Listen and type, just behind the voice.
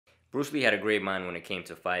Bruce Lee had a great mind when it came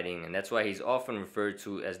to fighting, and that's why he's often referred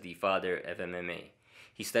to as the father of MMA.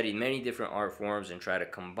 He studied many different art forms and tried to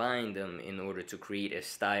combine them in order to create a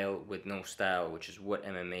style with no style, which is what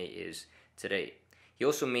MMA is today. He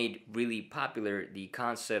also made really popular the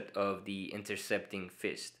concept of the intercepting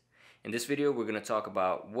fist. In this video, we're going to talk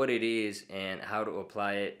about what it is and how to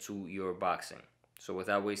apply it to your boxing. So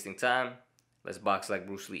without wasting time, let's box like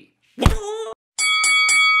Bruce Lee.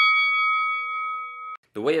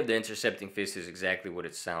 The way of the intercepting fist is exactly what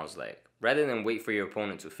it sounds like. Rather than wait for your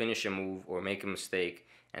opponent to finish a move or make a mistake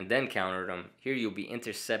and then counter them, here you'll be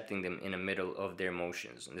intercepting them in the middle of their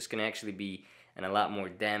motions. And this can actually be a lot more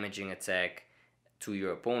damaging attack to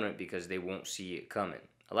your opponent because they won't see it coming.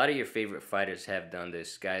 A lot of your favorite fighters have done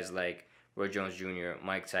this. Guys like Roy Jones Jr.,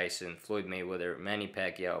 Mike Tyson, Floyd Mayweather, Manny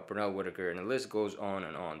Pacquiao, Pernell Whitaker, and the list goes on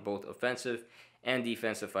and on. Both offensive and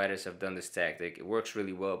defensive fighters have done this tactic. It works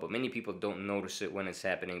really well, but many people don't notice it when it's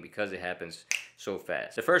happening because it happens so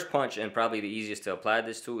fast. The first punch, and probably the easiest to apply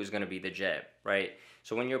this to, is going to be the jab, right?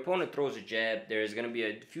 So when your opponent throws a jab, there's going to be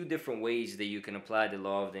a few different ways that you can apply the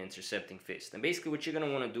law of the intercepting fist. And basically what you're going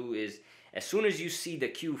to want to do is, as soon as you see the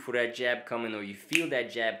cue for that jab coming or you feel that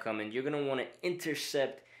jab coming, you're going to want to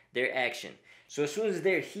intercept their action. So as soon as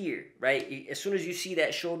they're here, right, as soon as you see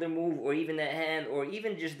that shoulder move or even that hand or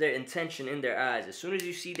even just their intention in their eyes, as soon as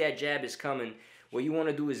you see that jab is coming, what you want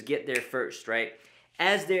to do is get there first, right?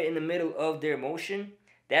 As they're in the middle of their motion,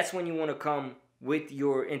 that's when you want to come with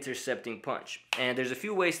your intercepting punch. And there's a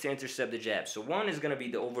few ways to intercept the jab. So one is going to be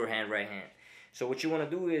the overhand right hand. So what you want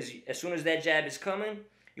to do is, as soon as that jab is coming,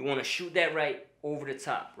 you want to shoot that right over the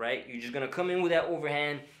top, right? You're just going to come in with that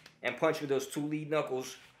overhand and punch with those two lead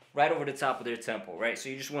knuckles right over the top of their temple, right? So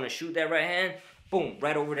you just want to shoot that right hand, boom,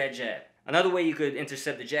 right over that jab. Another way you could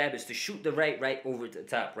intercept the jab is to shoot the right over the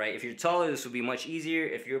top, right? If you're taller, this will be much easier.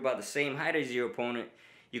 If you're about the same height as your opponent,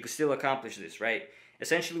 you can still accomplish this, right?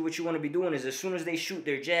 Essentially, what you want to be doing is as soon as they shoot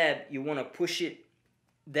their jab, you want to push it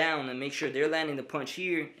down and make sure they're landing the punch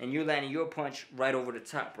here and you're landing your punch right over the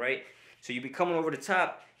top, right? So you be coming over the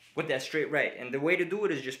top with that straight right. And the way to do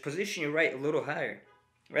it is just position your right a little higher.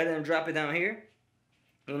 Rather than drop it down here,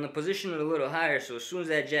 you want to position it a little higher, so as soon as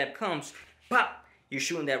that jab comes, pop, you're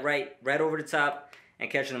shooting that right over the top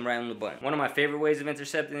and catching them right on the button. One of my favorite ways of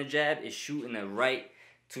intercepting the jab is shooting the right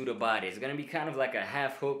to the body. It's going to be kind of like a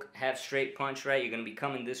half hook, half straight punch, right? You're going to be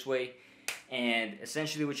coming this way, and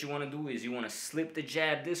essentially what you want to do is you want to slip the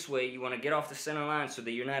jab this way. You want to get off the center line so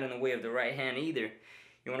that you're not in the way of the right hand either.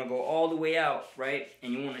 You want to go all the way out, right?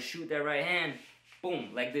 And you want to shoot that right hand, boom,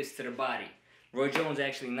 like this to the body. Roy Jones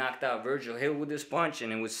actually knocked out Virgil Hill with this punch,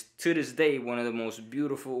 and it was, to this day, one of the most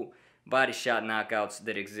beautiful body shot knockouts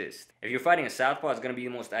that exist. If you're fighting a southpaw, it's going to be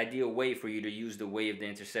the most ideal way for you to use the way of the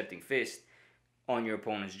intercepting fist on your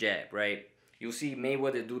opponent's jab, right? You'll see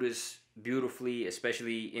Mayweather do this beautifully,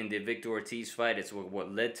 especially in the Victor Ortiz fight. It's what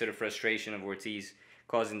led to the frustration of Ortiz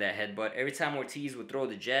causing that headbutt. Every time Ortiz would throw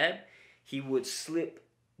the jab, he would slip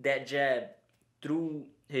that jab through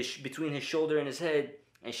between his shoulder and his head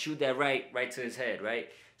and shoot that right to his head, right?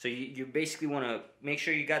 So you basically want to make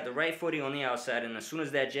sure you got the right footing on the outside, and as soon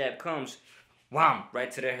as that jab comes, wham,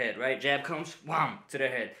 right to their head, right? Jab comes, wham, to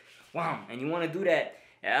their head, wham. And you want to do that.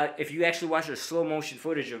 If you actually watch the slow motion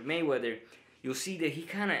footage of Mayweather, you'll see that he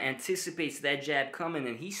kind of anticipates that jab coming,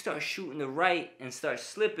 and he starts shooting the right and starts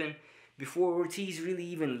slipping before Ortiz really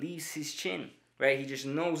even leaves his chin, right? He just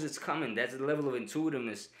knows it's coming. That's the level of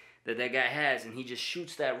intuitiveness that guy has, and he just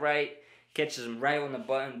shoots that right, catches him right on the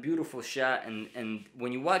button. Beautiful shot. And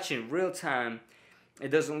when you watch in real time, it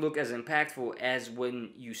doesn't look as impactful as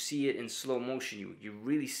when you see it in slow motion. You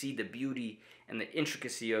really see the beauty and the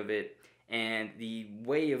intricacy of it and the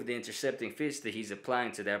way of the intercepting fist that he's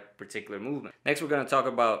applying to that particular movement. Next, we're going to talk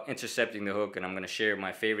about intercepting the hook, and I'm going to share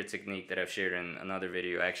my favorite technique that I've shared in another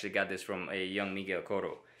video. I actually got this from a young Miguel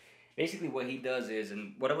Cotto. Basically what he does is,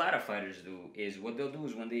 and what a lot of fighters do, is what they'll do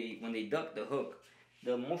is when they duck the hook,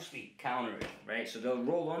 they'll mostly counter it, right? So they'll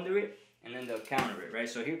roll under it, and then they'll counter it, right?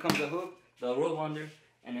 So here comes the hook, they'll roll under,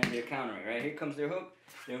 and then they'll counter it, right? Here comes their hook,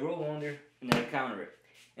 they'll roll under, and then they'll counter it.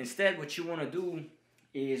 Instead, what you want to do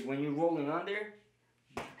is when you're rolling under,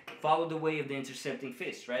 follow the way of the intercepting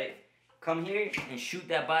fist, right? Come here and shoot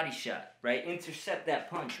that body shot, right? Intercept that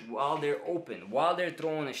punch while they're open, while they're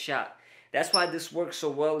throwing a shot. That's why this works so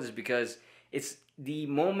well, is because it's the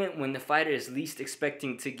moment when the fighter is least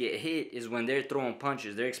expecting to get hit is when they're throwing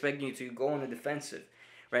punches. They're expecting you to go on the defensive,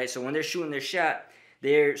 right? So when they're shooting their shot,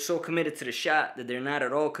 they're so committed to the shot that they're not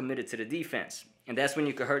at all committed to the defense. And that's when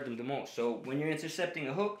you can hurt them the most. So when you're intercepting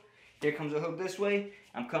a hook, here comes a hook this way.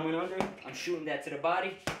 I'm coming under, I'm shooting that to the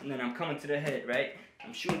body, and then I'm coming to the head, right?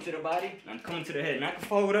 I'm shooting to the body, and I'm coming to the head. And I can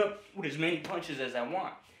follow it up with as many punches as I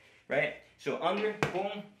want, right? So under,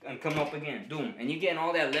 boom, and come up again, boom. And you're getting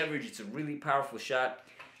all that leverage. It's a really powerful shot.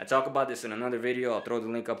 I talk about this in another video. I'll throw the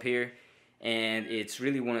link up here. And it's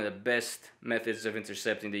really one of the best methods of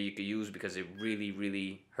intercepting that you could use because it really,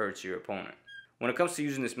 really hurts your opponent. When it comes to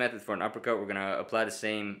using this method for an uppercut, we're going to apply the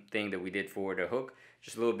same thing that we did for the hook,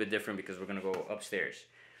 just a little bit different because we're going to go upstairs,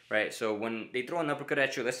 right? So when they throw an uppercut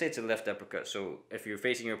at you, let's say it's a left uppercut. So if you're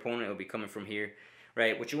facing your opponent, it'll be coming from here,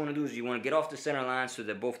 right? What you want to do is you want to get off the center line so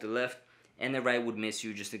that both the left and the right would miss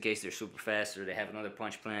you just in case they're super fast or they have another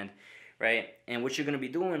punch planned, right? And what you're going to be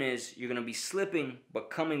doing is you're going to be slipping but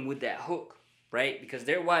coming with that hook, right? Because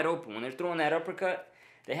they're wide open. When they're throwing that uppercut,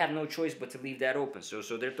 they have no choice but to leave that open. So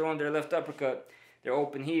they're throwing their left uppercut, they're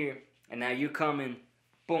open here, and now you're coming,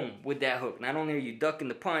 boom, with that hook. Not only are you ducking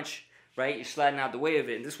the punch, right, you're sliding out the way of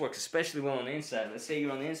it, and this works especially well on the inside. Let's say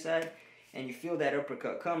you're on the inside, and you feel that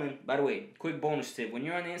uppercut coming. By the way, quick bonus tip, when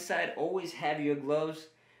you're on the inside, always have your gloves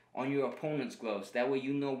on your opponent's gloves. That way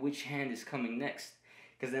you know which hand is coming next.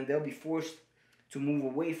 Because then they'll be forced to move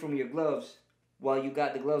away from your gloves while you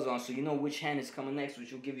got the gloves on, so you know which hand is coming next,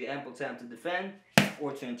 which will give you ample time to defend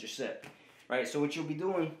or to intercept, right? So what you'll be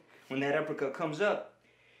doing when that uppercut comes up,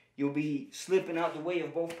 you'll be slipping out the way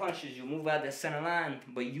of both punches. You'll move out that center line,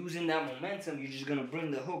 but using that momentum, you're just gonna bring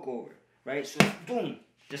the hook over, right? So boom,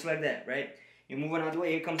 just like that, right? You're moving out the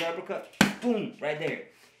way, here comes the uppercut, boom, right there.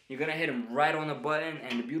 You're gonna hit him right on the button,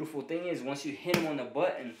 and the beautiful thing is, once you hit him on the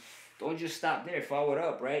button, don't just stop there, follow it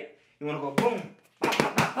up, right? You wanna go boom, pop,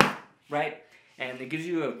 pop, pop, pop, right? And it gives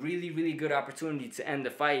you a really, really good opportunity to end the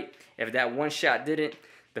fight. If that one shot didn't,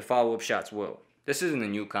 the follow-up shots will. This isn't a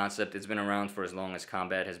new concept. It's been around for as long as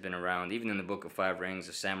combat has been around. Even in the Book of Five Rings,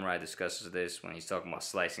 the samurai discusses this when he's talking about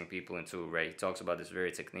slicing people in two, right? He talks about this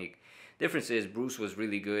very technique. Difference is Bruce was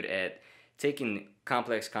really good at taking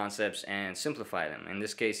complex concepts and simplify them. In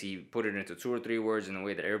this case, he put it into 2 or 3 words in a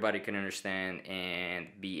way that everybody can understand and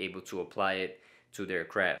be able to apply it to their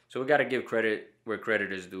craft. So we got to give credit where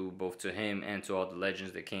credit is due, both to him and to all the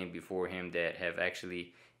legends that came before him that have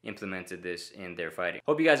actually implemented this in their fighting.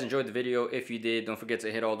 Hope you guys enjoyed the video. If you did, don't forget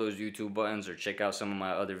to hit all those YouTube buttons or check out some of my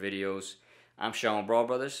other videos. I'm Sean with Brawl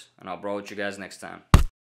Brothers, and I'll brawl with you guys next time.